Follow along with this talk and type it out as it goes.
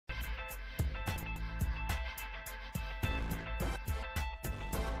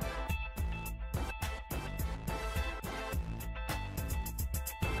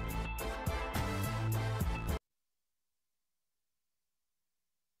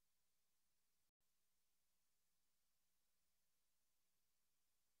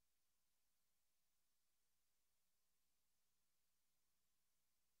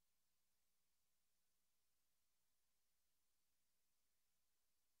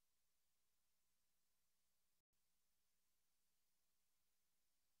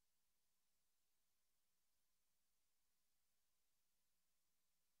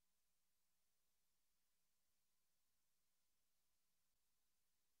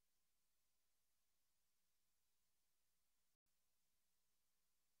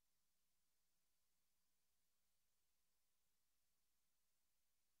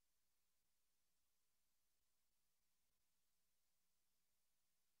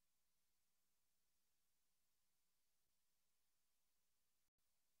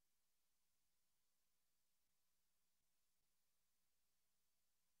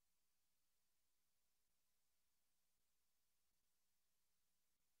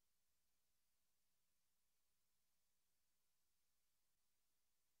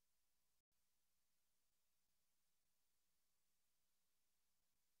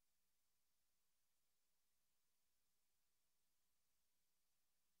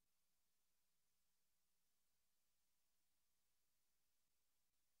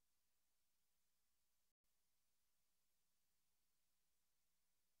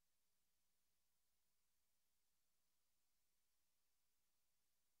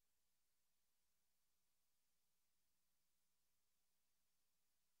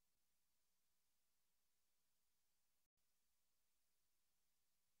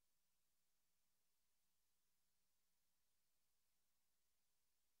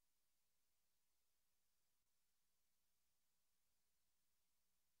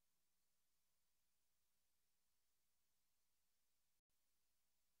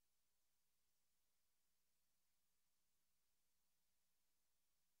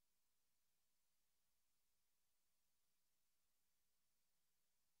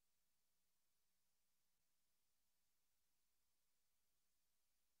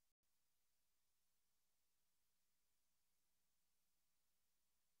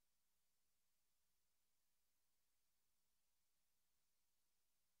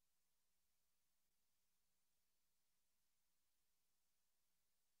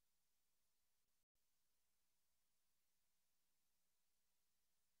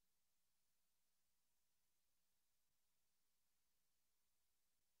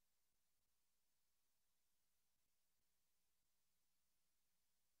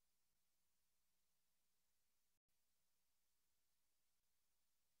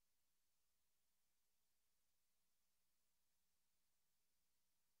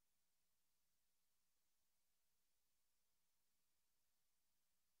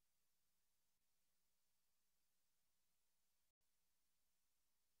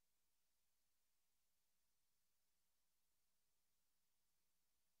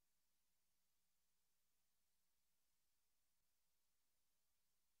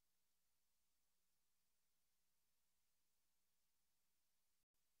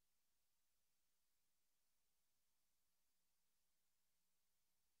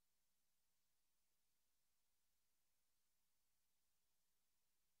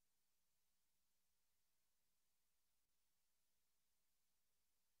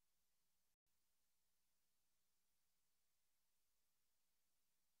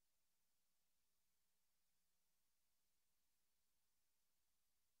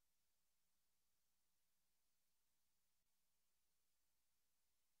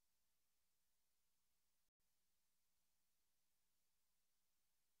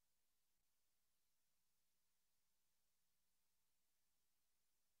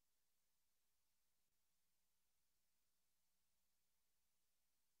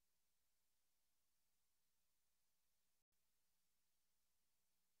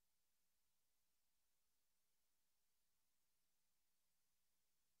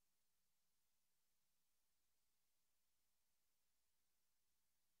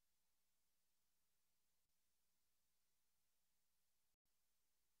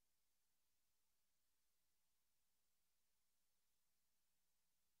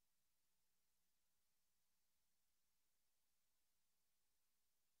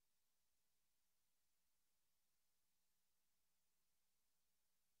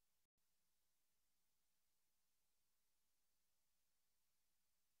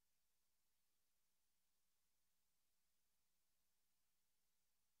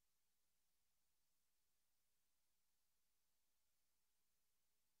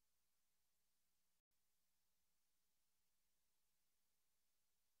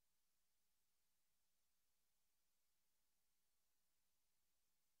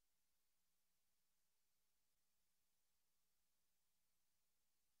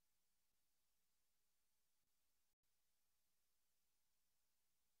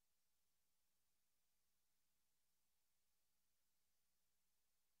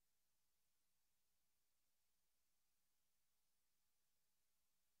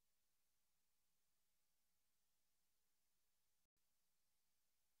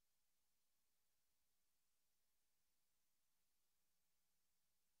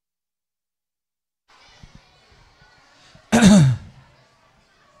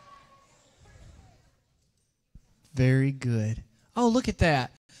very good. Oh, look at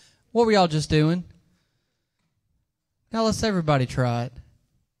that. What were y'all just doing? Now let's everybody try it.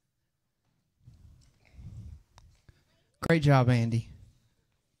 Great job, Andy.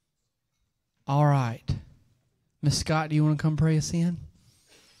 All right. Miss Scott, do you want to come pray us in?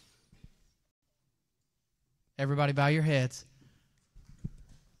 Everybody bow your heads.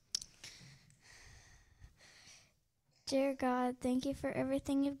 Dear God, thank you for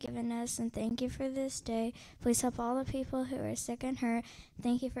everything you've given us, and thank you for this day. Please help all the people who are sick and hurt.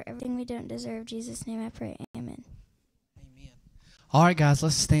 Thank you for everything we don't deserve. In Jesus' name I pray. Amen. Amen. All right, guys,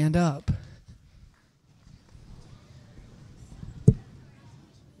 let's stand up.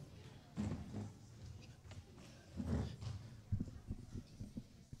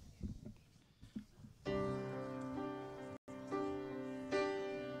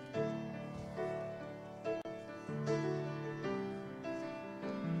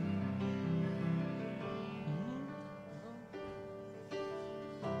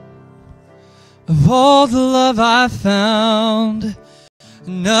 Of all the love I found,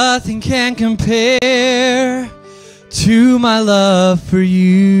 nothing can compare to my love for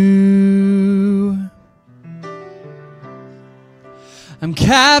you. I'm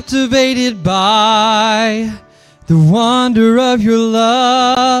captivated by the wonder of your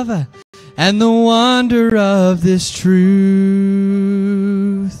love and the wonder of this truth,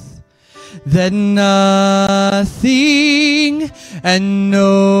 that nothing and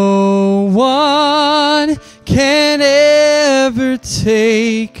no one can ever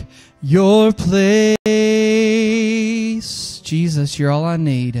take your place. Jesus, you're all I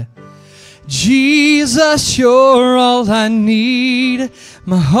need. Jesus, you're all I need.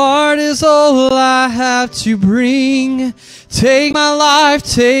 My heart is all I have to bring. Take my life,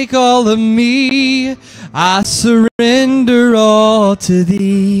 take all of me. I surrender all to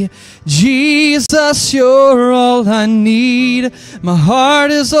thee. Jesus, you're all I need. My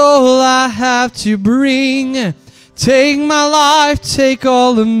heart is all I have to bring. Take my life, take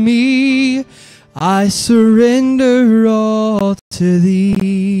all of me. I surrender all to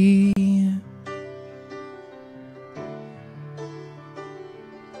thee.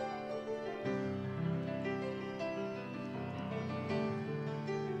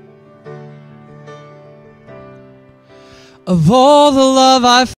 Of all the love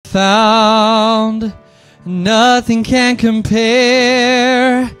I've found, nothing can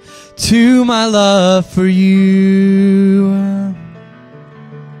compare to my love for you.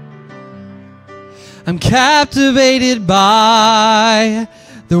 I'm captivated by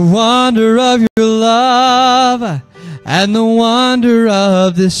the wonder of your love and the wonder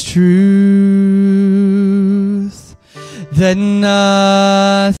of this truth, that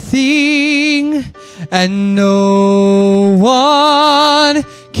nothing and no one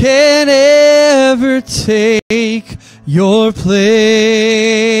can ever take your place.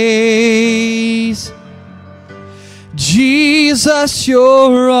 Jesus,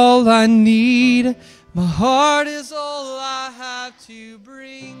 you're all I need. My heart is all I have to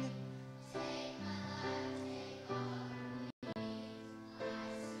bring.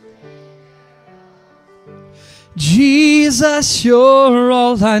 Jesus, you're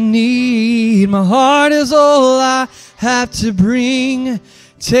all I need. My heart is all I have to bring.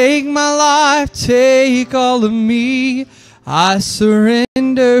 Take my life, take all of me. I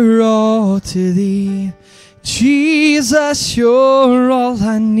surrender all to thee. Jesus, you're all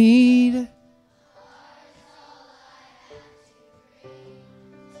I need.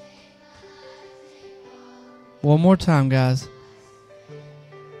 One more time, guys.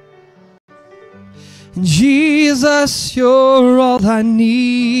 Jesus, you're all I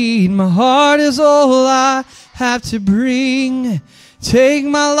need. My heart is all I have to bring. Take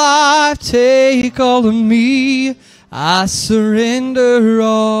my life, take all of me. I surrender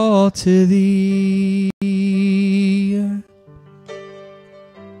all to thee.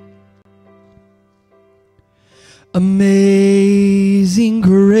 Amazing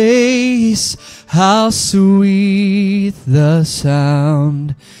grace, how sweet the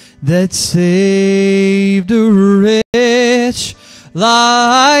sound that saved a wretch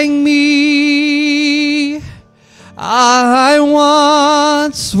like me. I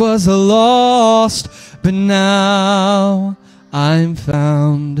once was lost, but now I'm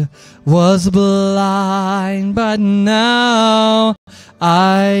found. Was blind, but now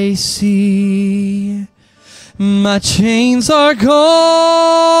I see. My chains are gone,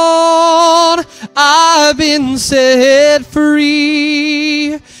 I've been set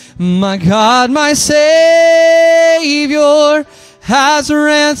free. My God, my Savior, has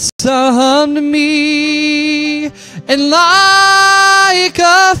ransomed me. And like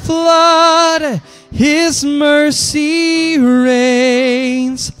a flood, His mercy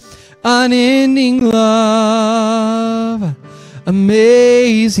reigns. Unending love,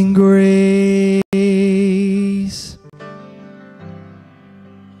 amazing grace.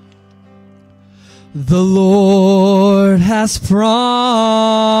 The Lord has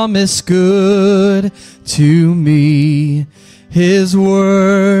promised good to me. His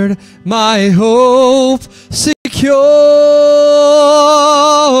word, my hope secures.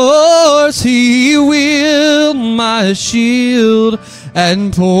 He will my shield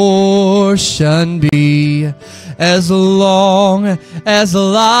and portion be, as long as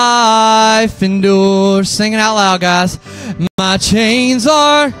life endures. Sing it out loud, guys. My chains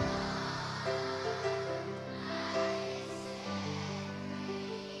are...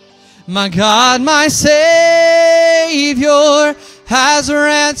 My God, my Savior, has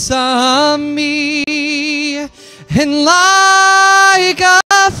ransomed me, and like a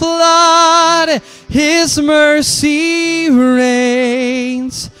flood, His mercy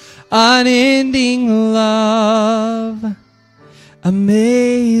reigns. Unending love,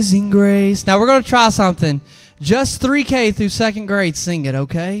 amazing grace. Now we're going to try something. Just 3K through second grade, sing it,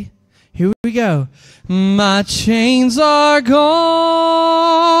 okay? Here we go. My chains are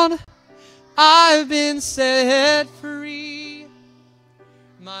gone. I've been set free.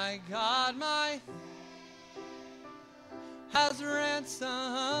 My God, my has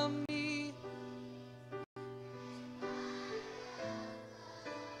ransomed me.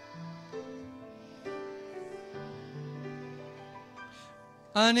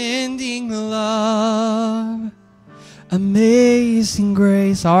 Unending love, amazing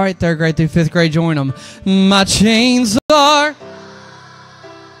grace. All right, third grade through fifth grade, join them. My chains are...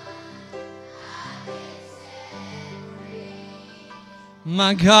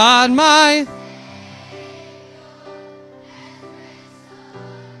 My God, my...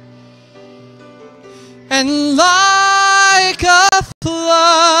 And like a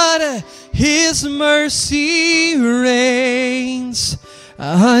flood, His mercy reigns.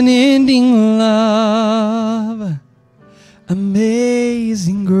 Unending love,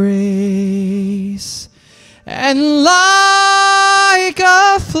 amazing grace. And like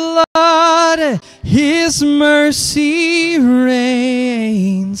a flood, His mercy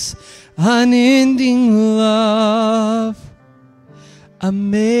reigns. Unending love,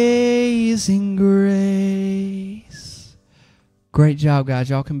 amazing grace. Great job,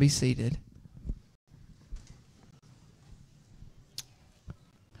 guys. Y'all can be seated.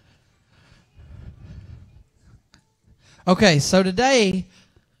 Okay, so today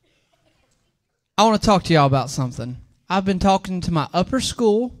I want to talk to y'all about something. I've been talking to my upper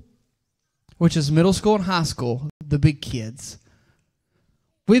school, which is middle school and high school, the big kids.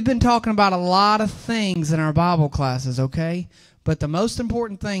 We've been talking about a lot of things in our Bible classes, okay? But the most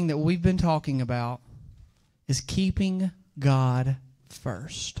important thing that we've been talking about is keeping God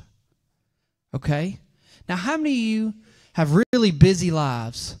first. Okay? Now, how many of you have really busy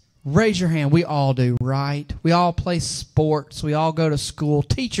lives? Raise your hand. We all do, right? We all play sports. We all go to school.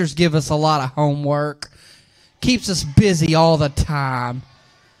 Teachers give us a lot of homework. Keeps us busy all the time.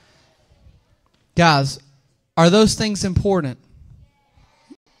 Guys, are those things important?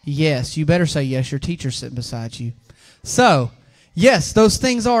 Yes. You better say yes. Your teacher's sitting beside you. So, yes, those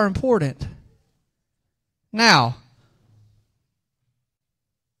things are important. Now,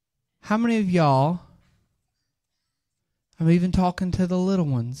 how many of y'all... I'm even talking to the little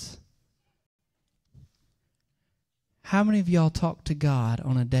ones. How many of y'all talk to God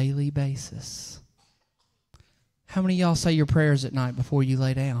on a daily basis? How many of y'all say your prayers at night before you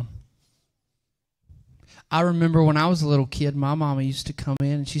lay down? I remember when I was a little kid, my mama used to come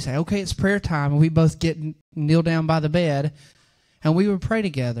in and she'd say, okay, it's prayer time. And we both kneel down by the bed and we would pray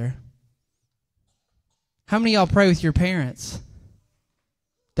together. How many of y'all pray with your parents?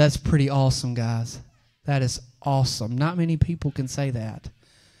 That's pretty awesome, guys. That is awesome. Not many people can say that.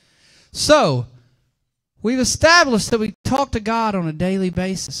 So, we've established that we talk to God on a daily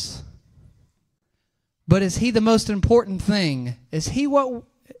basis. But is He the most important thing? Is He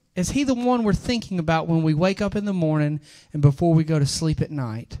the one we're thinking about when we wake up in the morning and before we go to sleep at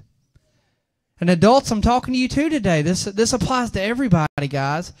night? And adults, I'm talking to you too today. This applies to everybody,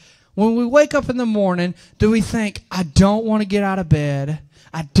 guys. When we wake up in the morning, do we think, I don't want to get out of bed.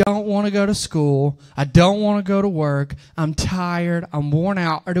 I don't want to go to school. I don't want to go to work. I'm tired. I'm worn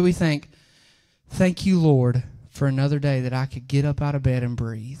out. Or do we think, thank you, Lord, for another day that I could get up out of bed and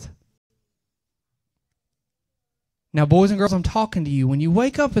breathe? Now, boys and girls, I'm talking to you. When you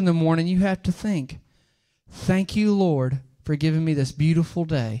wake up in the morning, you have to think, thank you, Lord, for giving me this beautiful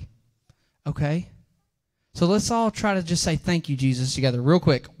day. Okay? So let's all try to just say thank you, Jesus, together real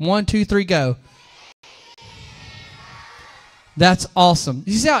quick. 1, 2, 3, go. That's awesome.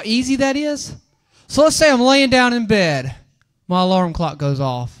 You see how easy that is? So let's say I'm laying down in bed. My alarm clock goes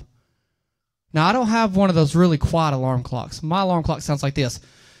off. Now, I don't have one of those really quiet alarm clocks. My alarm clock sounds like this.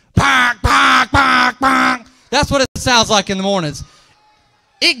 Bonk, bonk, bonk, bonk. That's what it sounds like in the mornings.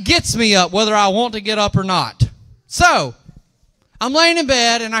 It gets me up whether I want to get up or not. So, I'm laying in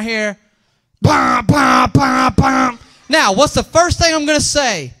bed and I hear, bonk, bonk, bonk, bonk. Now, what's the first thing I'm going to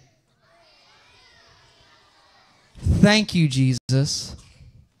say? Thank you, Jesus.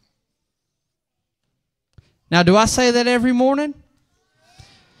 Now, do I say that every morning?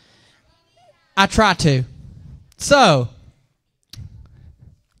 I try to. So,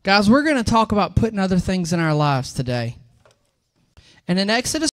 guys, we're going to talk about putting other things in our lives today. And in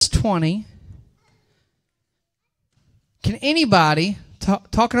Exodus 20, can anybody,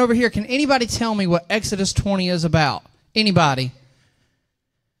 talking over here, can anybody tell me what Exodus 20 is about? Anybody?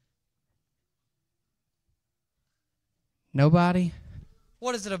 Nobody?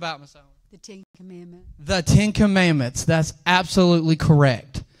 What is it about, Miss Owen? The Ten Commandments. The Ten Commandments. That's absolutely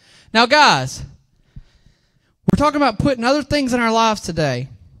correct. Now, guys, we're talking about putting other things in our lives today.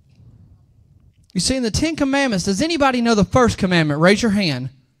 You see, in the Ten Commandments, does anybody know the first commandment? Raise your hand.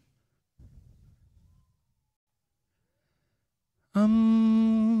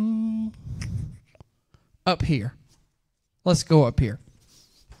 Up here. Let's go up here.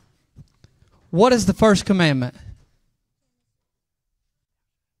 What is the first commandment?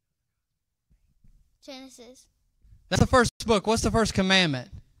 Genesis. That's the first book. What's the first commandment?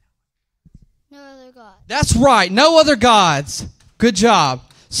 No other God. That's right. No other gods. Good job.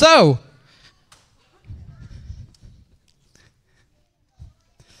 So,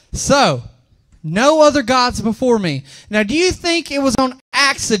 no other gods before me. Now, do you think it was on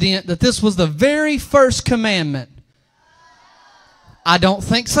accident that this was the very first commandment? I don't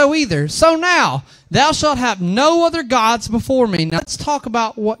think so either. So now, thou shalt have no other gods before me. Now, let's talk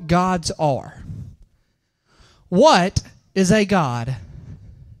about what gods are. What is a god?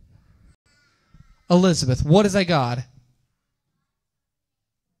 Elizabeth, what is a god?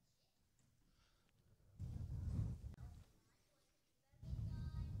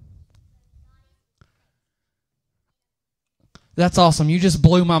 That's awesome. You just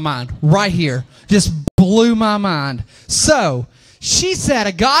blew my mind right here. Just blew my mind. So, she said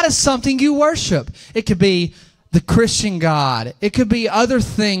a god is something you worship. It could be the Christian God. It could be other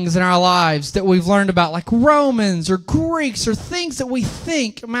things in our lives that we've learned about, like Romans or Greeks or things that we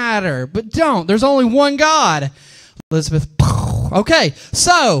think matter, but don't. There's only one God. Elizabeth. Okay,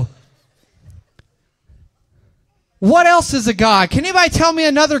 so what else is a God? Can anybody tell me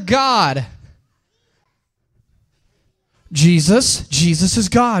another God? Jesus. Jesus is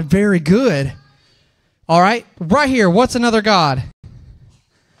God. Very good. All right, right here. What's another God?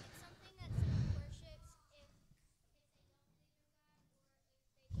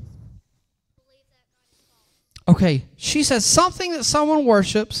 Okay, she says something that someone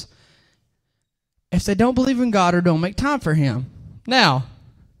worships if they don't believe in God or don't make time for Him. Now,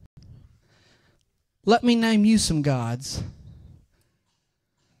 let me name you some gods.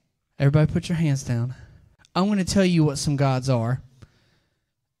 Everybody put your hands down. I'm going to tell you what some gods are.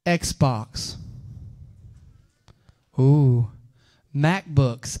 Xbox. Ooh.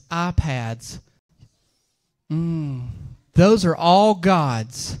 MacBooks, iPads. Those are all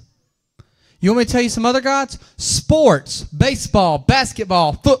gods. You want me to tell you some other gods? Sports, baseball,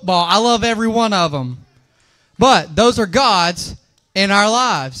 basketball, football. I love every one of them. But those are gods in our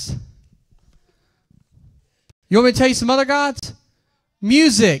lives. You want me to tell you some other gods?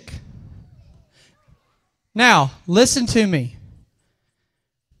 Music. Now, listen to me.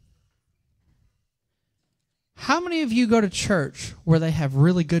 How many of you go to church where they have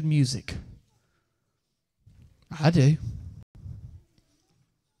really good music? I do.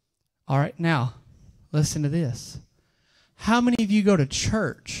 All right, now, listen to this. How many of you go to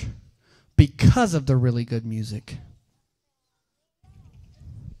church because of the really good music?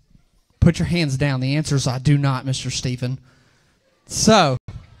 Put your hands down. The answer is I do not, Mr. Stephen. So,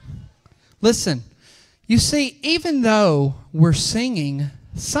 listen. You see, even though we're singing,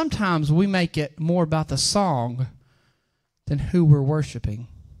 sometimes we make it more about the song than who we're worshiping.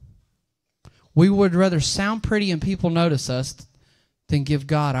 We would rather sound pretty and people notice us than give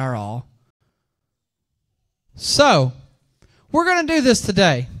God our all. So, we're going to do this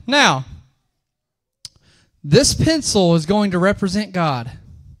today. Now, this pencil is going to represent God.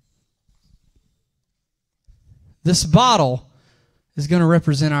 This bottle is going to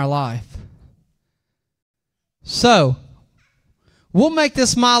represent our life. So, we'll make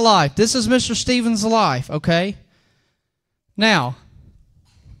this my life. This is Mr. Stephen's life, okay? Now,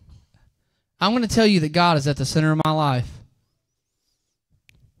 I'm going to tell you that God is at the center of my life.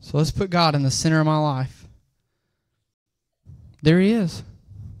 So let's put God in the center of my life. There He is.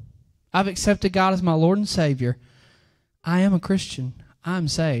 I've accepted God as my Lord and Savior. I am a Christian. I'm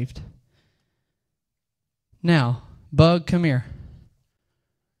saved. Now, Bug, come here.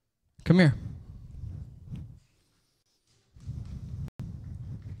 Come here.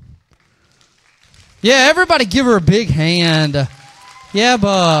 Yeah, everybody give her a big hand. Yeah,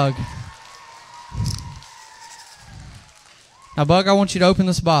 Bug. Now, Bug, I want you to open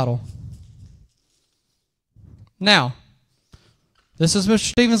this bottle. Now, this is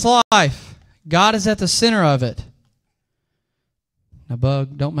Mr. Stephen's life. God is at the center of it. Now,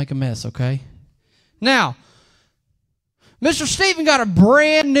 Bug, don't make a mess, okay? Now, Mr. Stephen got a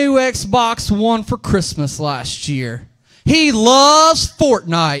brand new Xbox One for Christmas last year. He loves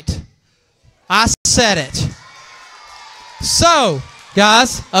Fortnite. I said it. So,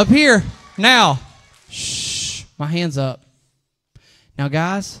 guys, up here. Now, shh, my hand's up. Now,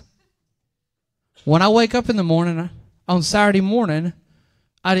 guys, when I wake up in the morning, on Saturday morning,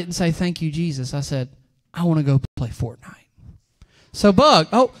 I didn't say thank you, Jesus. I said, I want to go play Fortnite. So, Bug,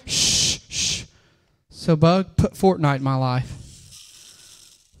 oh, shh, shh. So, Bug, put Fortnite in my life.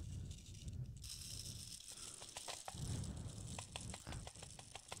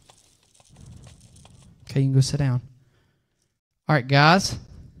 Okay, you can go sit down. All right, guys.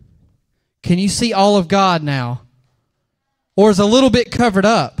 Can you see all of God now? Or is a little bit covered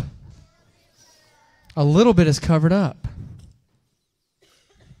up? A little bit is covered up.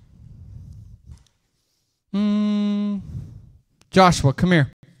 Joshua, come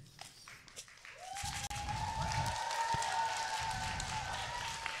here.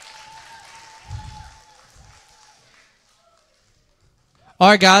 All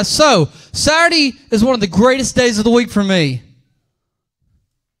right, guys. So, Saturday is one of the greatest days of the week for me.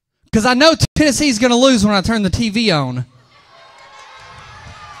 Because I know Tennessee's going to lose when I turn the TV on.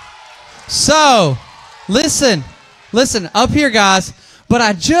 So, listen, up here, guys. But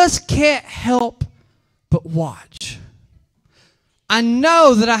I just can't help but watch. I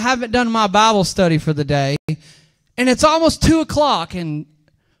know that I haven't done my Bible study for the day. And it's almost 2 o'clock. And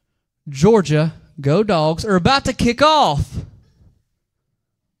Georgia, go Dogs, are about to kick off.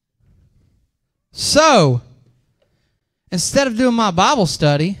 So, instead of doing my Bible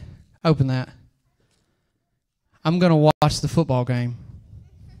study, open that. I'm going to watch the football game.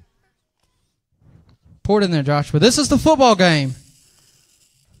 Pour it in there, Joshua. This is the football game.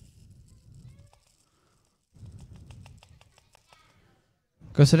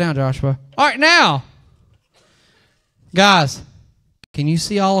 Go sit down, Joshua. All right, now, guys, can you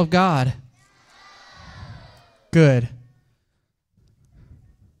see all of God? Good.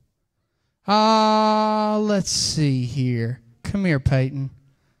 Let's see here. Come here, Peyton.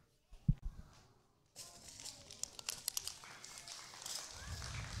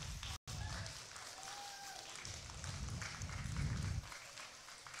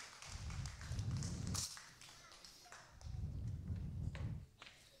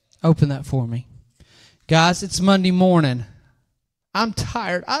 Open that for me. Guys, it's Monday morning. I'm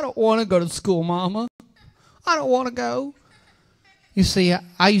tired. I don't want to go to school, Mama. I don't want to go. You see,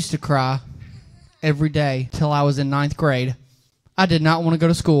 I used to cry every day till I was in 9th grade. I did not want to go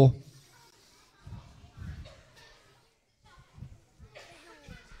to school.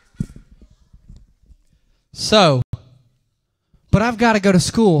 So, but I've got to go to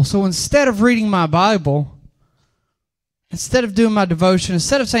school. So instead of reading my Bible, instead of doing my devotion,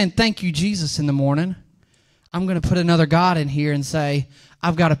 instead of saying thank you, Jesus, in the morning, I'm going to put another God in here and say,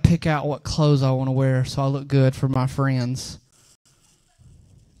 I've got to pick out what clothes I want to wear so I look good for my friends.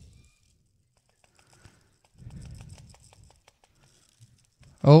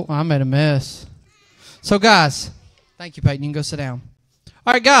 Oh, I made a mess. So, guys, thank you, Peyton. You can go sit down.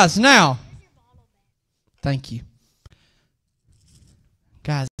 All right, guys, now. Thank you.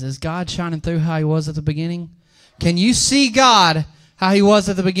 Guys, is God shining through how He was at the beginning? Can you see God how He was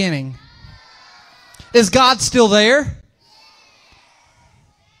at the beginning? Is God still there?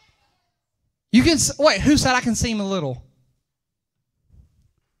 You can, wait, who said I can see Him a little?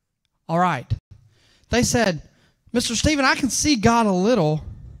 All right. They said, Mr. Stephen, I can see God a little,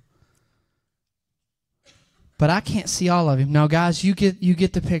 but I can't see all of Him. No, guys, you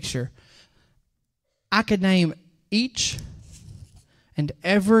get the picture. I could name each and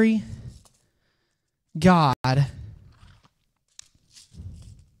every God that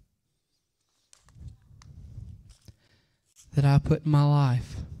I put in my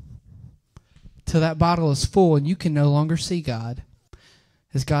life. Till that bottle is full and you can no longer see God.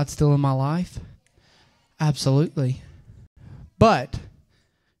 Is God still in my life? Absolutely. But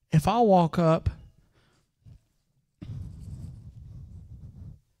if I walk up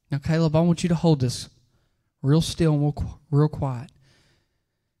Now, Caleb, I want you to hold this real still and real quiet.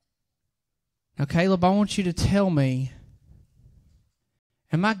 Now, Caleb, I want you to tell me,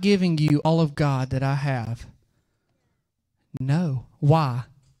 am I giving you all of God that I have? No. Why?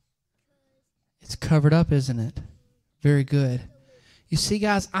 It's covered up, isn't it? Very good. You see,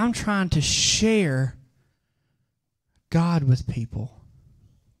 guys, I'm trying to share God with people.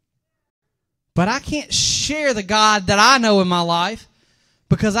 But I can't share the God that I know in my life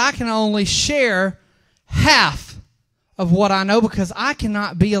because I can only share half of what I know because I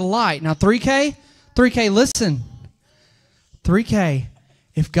cannot be a light. Now, 3K, listen. 3K,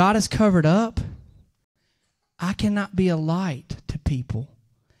 if God is covered up, I cannot be a light to people.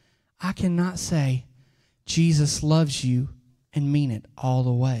 I cannot say, Jesus loves you and mean it all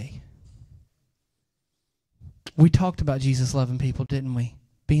the way. We talked about Jesus loving people, didn't we?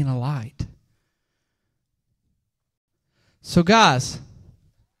 Being a light. So, guys,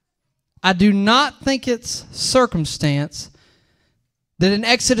 I do not think it's circumstance that in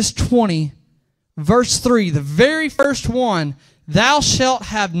Exodus 20, verse 3, the very first one, thou shalt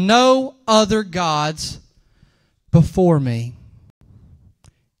have no other gods before me.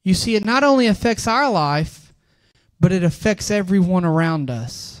 You see, it not only affects our life, but it affects everyone around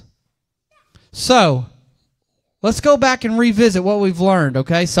us. So, let's go back and revisit what we've learned,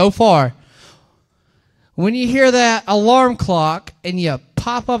 okay, so far. When you hear that alarm clock and you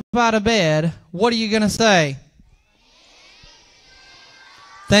pop up out of bed, what are you going to say?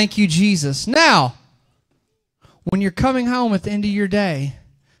 Thank you, Jesus. Now, when you're coming home at the end of your day,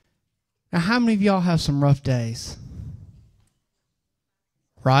 now how many of y'all have some rough days?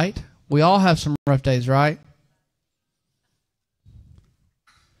 Right? We all have some rough days, right?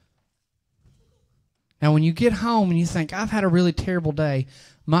 Now, when you get home and you think, I've had a really terrible day,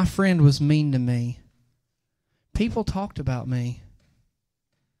 my friend was mean to me. People talked about me.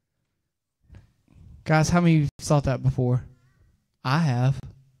 Guys, how many of you thought that before? I have.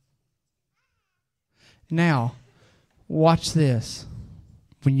 Now, watch this.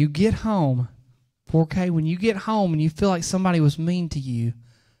 When you get home, 4K, when you get home and you feel like somebody was mean to you,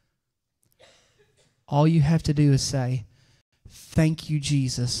 all you have to do is say, thank you,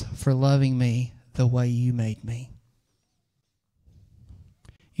 Jesus, for loving me the way you made me.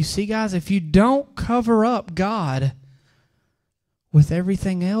 You see, guys, if you don't cover up God with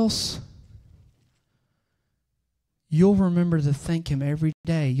everything else, you'll remember to thank Him every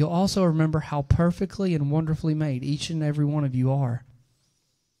day. You'll also remember how perfectly and wonderfully made each and every one of you are.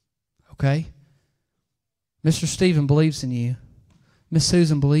 Okay? Mr. Stephen believes in you. Miss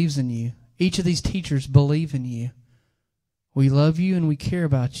Susan believes in you. Each of these teachers believe in you. We love you and we care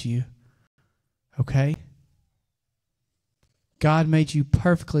about you. Okay? God made you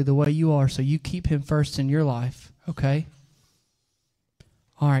perfectly the way you are, so you keep Him first in your life. Okay?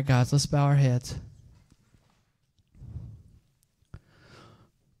 All right, guys, let's bow our heads.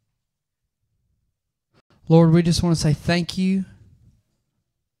 Lord, we just want to say thank you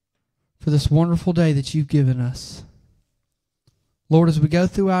for this wonderful day that you've given us. Lord, as we go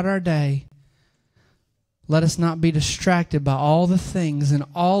throughout our day, let us not be distracted by all the things and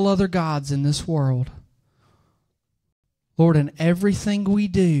all other gods in this world. Lord, in everything we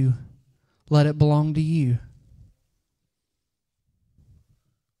do, let it belong to you.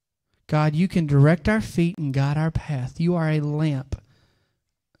 God, you can direct our feet and guide our path. You are a lamp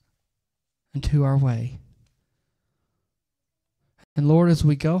unto our way. And Lord, as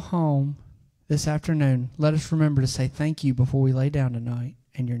we go home this afternoon, let us remember to say thank you before we lay down tonight.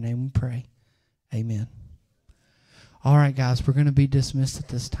 In your name we pray. Amen. All right, guys, we're going to be dismissed at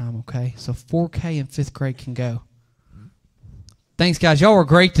this time, okay? So 4K and 5th grade can go. Thanks, guys. Y'all were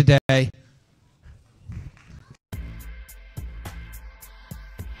great today.